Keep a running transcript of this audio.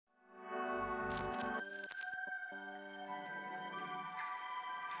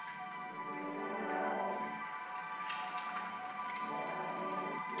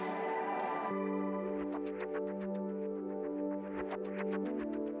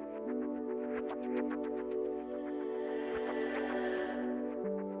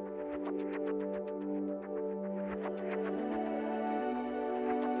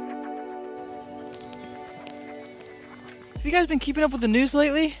Have you guys been keeping up with the news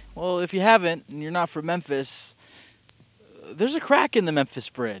lately? Well, if you haven't, and you're not from Memphis, there's a crack in the Memphis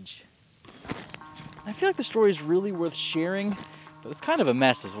Bridge. I feel like the story is really worth sharing, but it's kind of a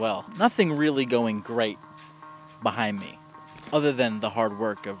mess as well. Nothing really going great behind me, other than the hard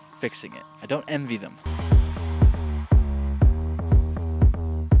work of fixing it. I don't envy them.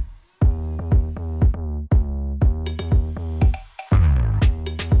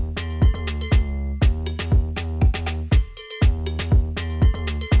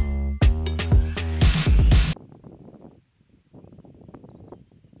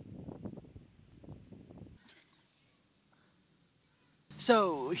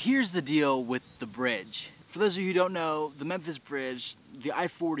 So here's the deal with the bridge. For those of you who don't know, the Memphis Bridge, the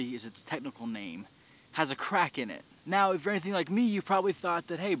I-40 is its technical name, has a crack in it. Now, if you're anything like me, you probably thought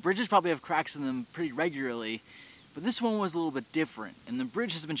that, hey, bridges probably have cracks in them pretty regularly, but this one was a little bit different, and the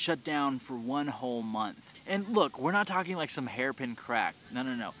bridge has been shut down for 1 whole month. And look, we're not talking like some hairpin crack.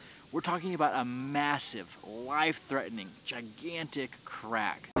 No. We're talking about a massive, life-threatening, gigantic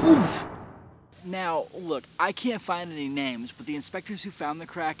crack. Oof! Now, look, I can't find any names, but the inspectors who found the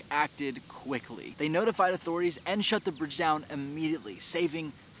crack acted quickly. They notified authorities and shut the bridge down immediately,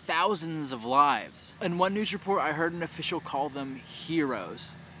 saving thousands of lives. In one news report, I heard an official call them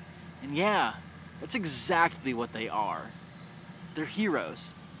heroes. And yeah, that's exactly what they are. They're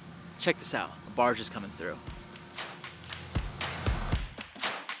heroes. Check this out, a barge is coming through.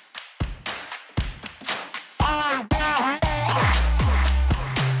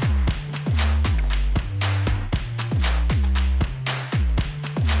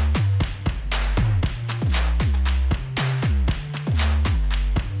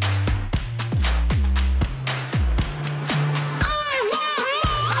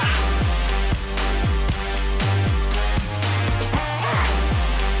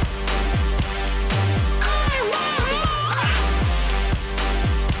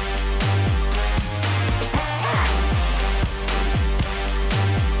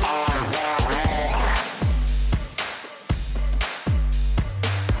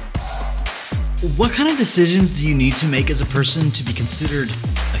 What kind of decisions do you need to make as a person to be considered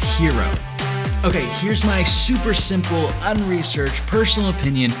a hero? Okay, here's my super simple, unresearched, personal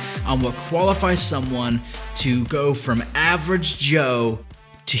opinion on what qualifies someone to go from average Joe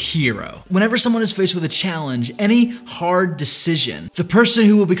to hero. Whenever someone is faced with a challenge, any hard decision, the person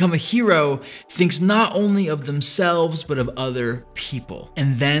who will become a hero thinks not only of themselves, but of other people.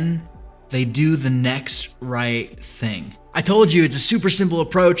 And then they do the next right thing. I told you it's a super simple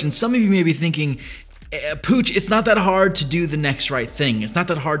approach, and some of you may be thinking, Pooch, it's not that hard to do the next right thing. It's not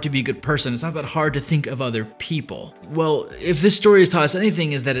that hard to be a good person. It's not that hard to think of other people. Well, if this story has taught us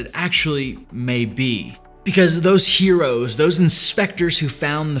anything, is that it actually may be. Because those heroes, those inspectors who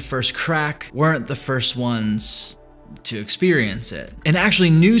found the first crack, weren't the first ones to experience it. And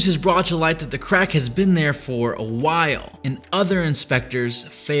actually, news has brought to light that the crack has been there for a while, and other inspectors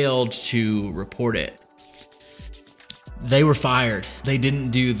failed to report it. They were fired. They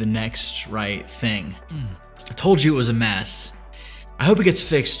didn't do the next right thing. I told you it was a mess. I hope it gets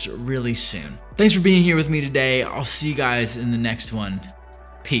fixed really soon. Thanks for being here with me today. I'll see you guys in the next one.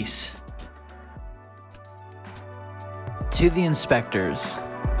 Peace. To the inspectors,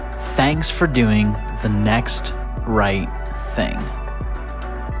 thanks for doing the next right thing.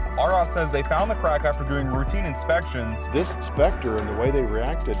 RDOT says they found the crack after doing routine inspections. This inspector and the way they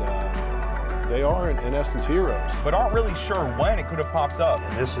reacted, they are in essence heroes. But aren't really sure when it could have popped up.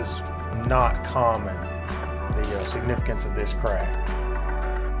 And this is not common, the significance of this crack.